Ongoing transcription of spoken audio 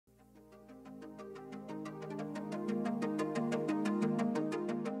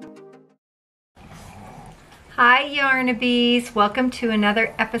Hi Yarnabees, welcome to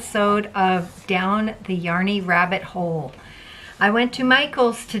another episode of Down the Yarney Rabbit Hole. I went to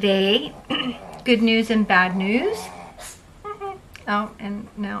Michael's today. Good news and bad news. Oh, and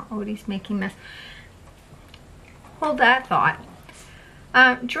now Odie's making mess. Hold that thought.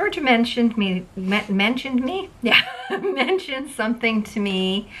 Georgia mentioned something to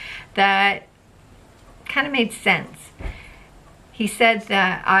me that kind of made sense. He said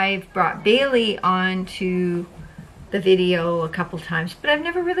that I've brought Bailey onto the video a couple times, but I've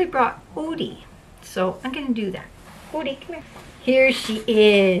never really brought Odie. So I'm gonna do that. Odie, come here. Here she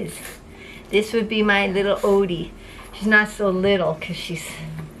is. This would be my little Odie. She's not so little because she's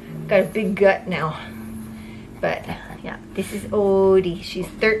got a big gut now. But yeah, this is Odie. She's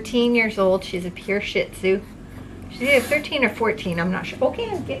 13 years old. She's a pure Shih Tzu. She's either 13 or 14, I'm not sure. Okay,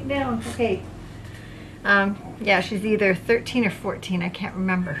 I'm getting down, okay. Yeah, she's either 13 or 14, I can't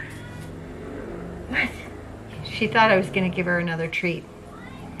remember. What? She thought I was gonna give her another treat.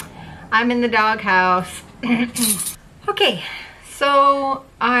 I'm in the doghouse. Okay, so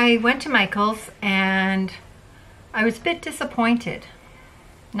I went to Michael's and I was a bit disappointed.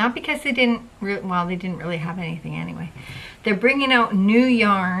 Not because they didn't really have anything anyway. They're bringing out new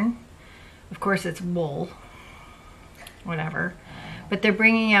yarn. Of course it's wool, whatever. But they're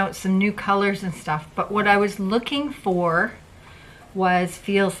bringing out some new colors and stuff. But what I was looking for was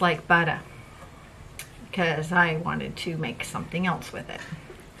Feels Like Butter, because I wanted to make something else with it.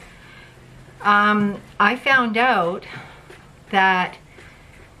 I found out that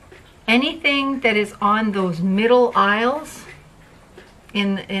anything that is on those middle aisles,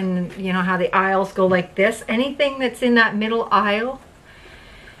 in you know how the aisles go like this, anything that's in that middle aisle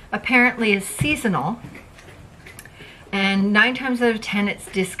apparently is seasonal. And 9 times out of 10, it's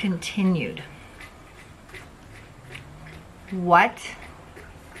discontinued. What?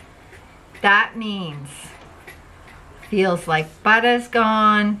 That means Feels Like Butter's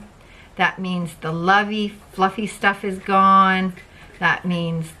gone. That means the lovey, fluffy stuff is gone. That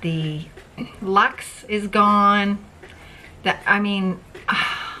means the Luxe is gone. That, I mean,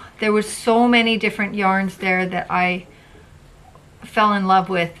 there was so many different yarns there that I fell in love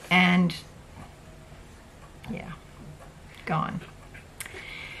with, and yeah. Gone.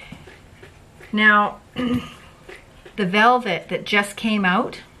 Now, the velvet that just came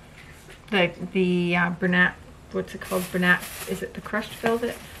out, the Bernat, what's it called? Bernat, is it the crushed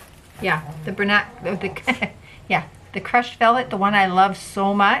velvet? Yeah, the Bernat, yeah, the crushed velvet, the one I love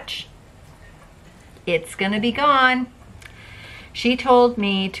so much. It's gonna be gone. She told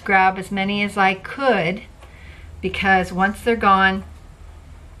me to grab as many as I could because once they're gone,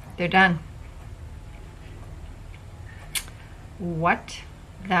 they're done. What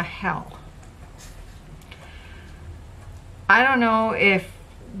the hell? I don't know if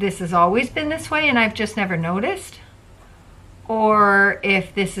this has always been this way and I've just never noticed, or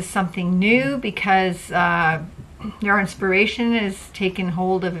if this is something new because your inspiration is taking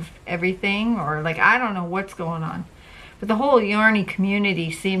hold of everything, or like, I don't know what's going on. But the whole Yarney community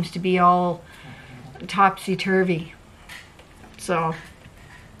seems to be all topsy-turvy. So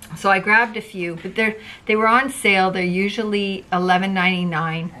I grabbed a few, but they were on sale. They're usually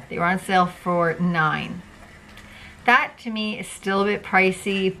 $11.99. They were on sale for $9. That to me is still a bit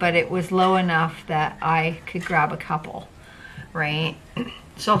pricey, but it was low enough that I could grab a couple, right?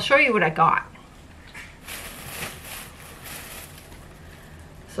 So I'll show you what I got.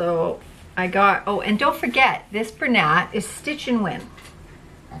 So I got, oh, and don't forget, this Bernat is Stitch and Win,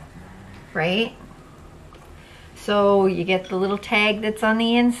 right? So you get the little tag that's on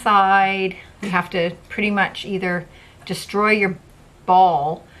the inside. You have to pretty much either destroy your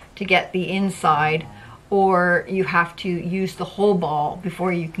ball to get the inside, or you have to use the whole ball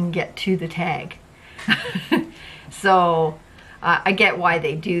before you can get to the tag. So I get why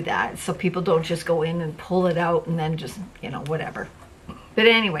they do that. So people don't just go in and pull it out and then just, you know, whatever. But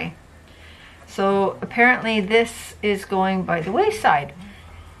anyway, so apparently this is going by the wayside,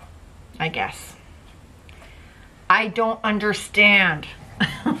 I guess. I don't understand.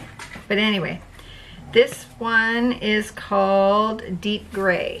 But anyway, this one is called Deep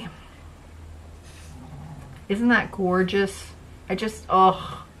Gray. Isn't that gorgeous? I just,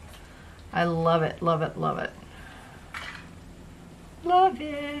 oh, I love it, love it, love it. Love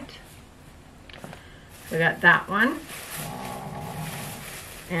it. We got that one.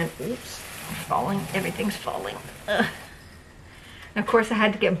 And oops, falling, everything's falling. Ugh. And of course I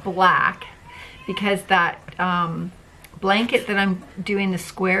had to get black, because that blanket that I'm doing the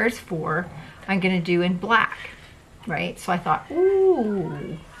squares for, I'm gonna do in black, right? So I thought,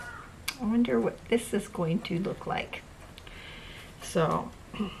 ooh, I wonder what this is going to look like. So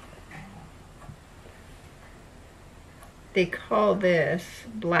They call this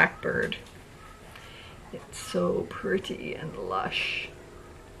Blackbird. It's so pretty and lush.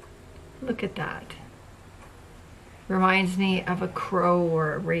 Look at that. Reminds me of a crow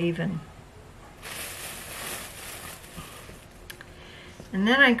or a raven. And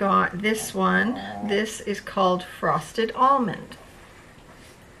then I got this one. This is called Frosted Almond.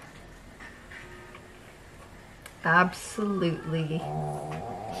 Absolutely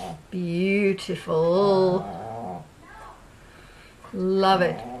beautiful. Love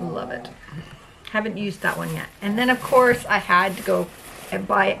it, love it. Haven't used that one yet. And then of course I had to go and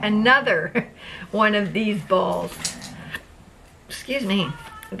buy another one of these balls. Excuse me.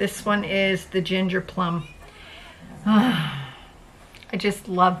 This one is the ginger plum. I just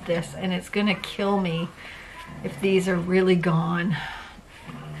love this, and it's gonna kill me if these are really gone.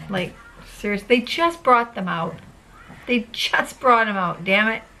 Like, seriously, they just brought them out. They just brought them out, damn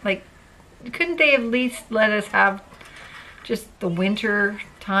it. Like, couldn't they at least let us have just the winter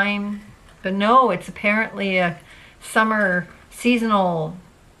time? But no, it's apparently a summer seasonal.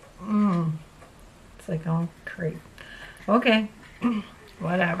 It's like, oh, great. Okay,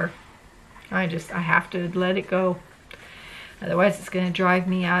 whatever. I have to let it go. Otherwise, it's going to drive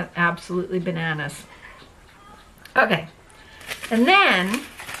me out absolutely bananas. Okay, and then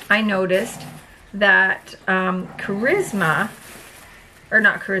I noticed that Charisma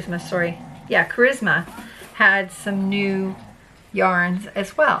had some new yarns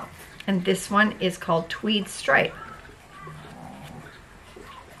as well. And this one is called Tweed Stripe.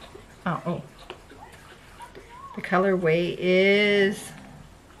 Oh. The colorway is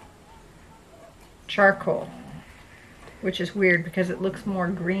charcoal, which is weird because it looks more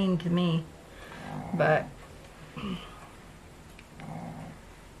green to me, but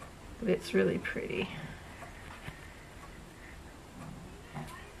it's really pretty.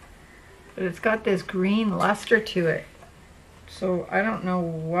 But it's got this green luster to it, so I don't know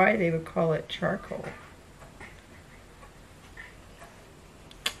why they would call it charcoal.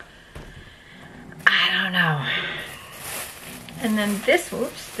 I don't know. And then this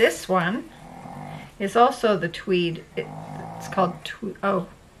one is also the tweed. It's called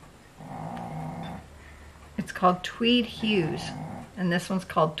it's called Tweed Hues, and this one's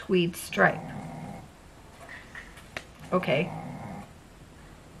called Tweed Stripe. Okay.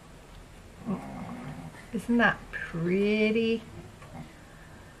 Isn't that pretty?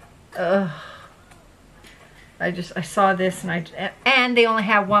 Ugh. I saw this and they only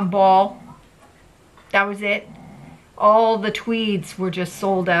have one ball. That was it. All the tweeds were just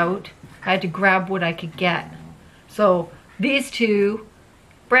sold out. I had to grab what I could get. So these two,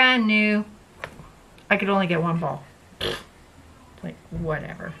 brand new, I could only get one ball. Like,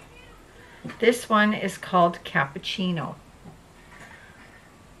 whatever. This one is called Cappuccino.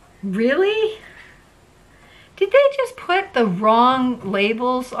 Really? Did they just put the wrong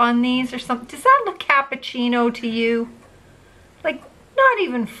labels on these or something? Does that look cappuccino to you? Like, not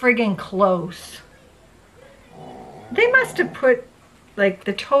even friggin' close. They must have put like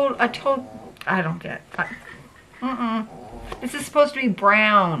I don't get it. This is supposed to be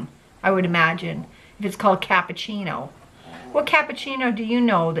brown, I would imagine, if it's called cappuccino. What cappuccino do you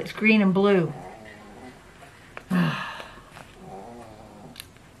know that's green and blue?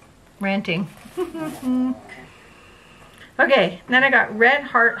 Ranting. Okay, then I got Red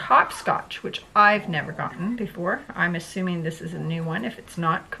Heart Hopscotch, which I've never gotten before. I'm assuming this is a new one. If it's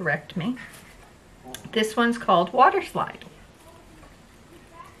not, correct me. This one's called Water Slide.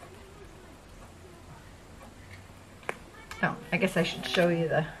 Oh, I guess I should show you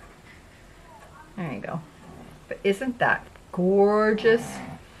the... There you go. But isn't that gorgeous?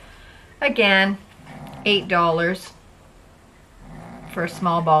 Again, $8 for a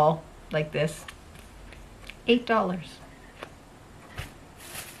small ball like this. $8.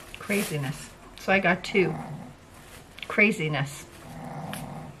 Craziness. So I got two. Craziness.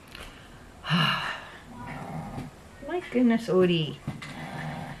 My goodness, Odie.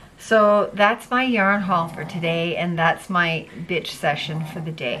 So that's my yarn haul for today, and that's my bitch session for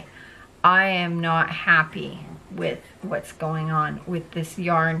the day. I am not happy with what's going on with this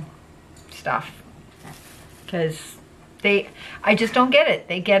yarn stuff, because I just don't get it.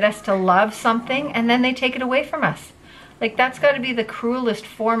 They get us to love something and then they take it away from us. Like, that's got to be the cruelest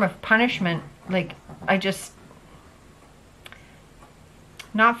form of punishment. Like,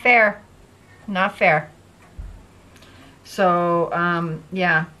 not fair. Not fair. So,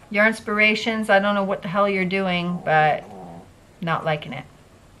 yeah. Your inspirations, I don't know what the hell you're doing, but not liking it.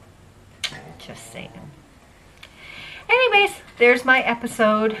 Just saying. Anyways, there's my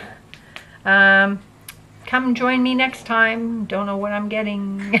episode. Come join me next time. Don't know what I'm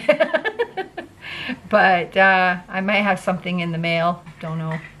getting. But I might have something in the mail. Don't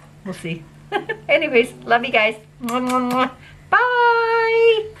know. We'll see. Anyways, love you guys.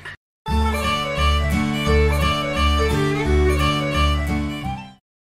 Bye.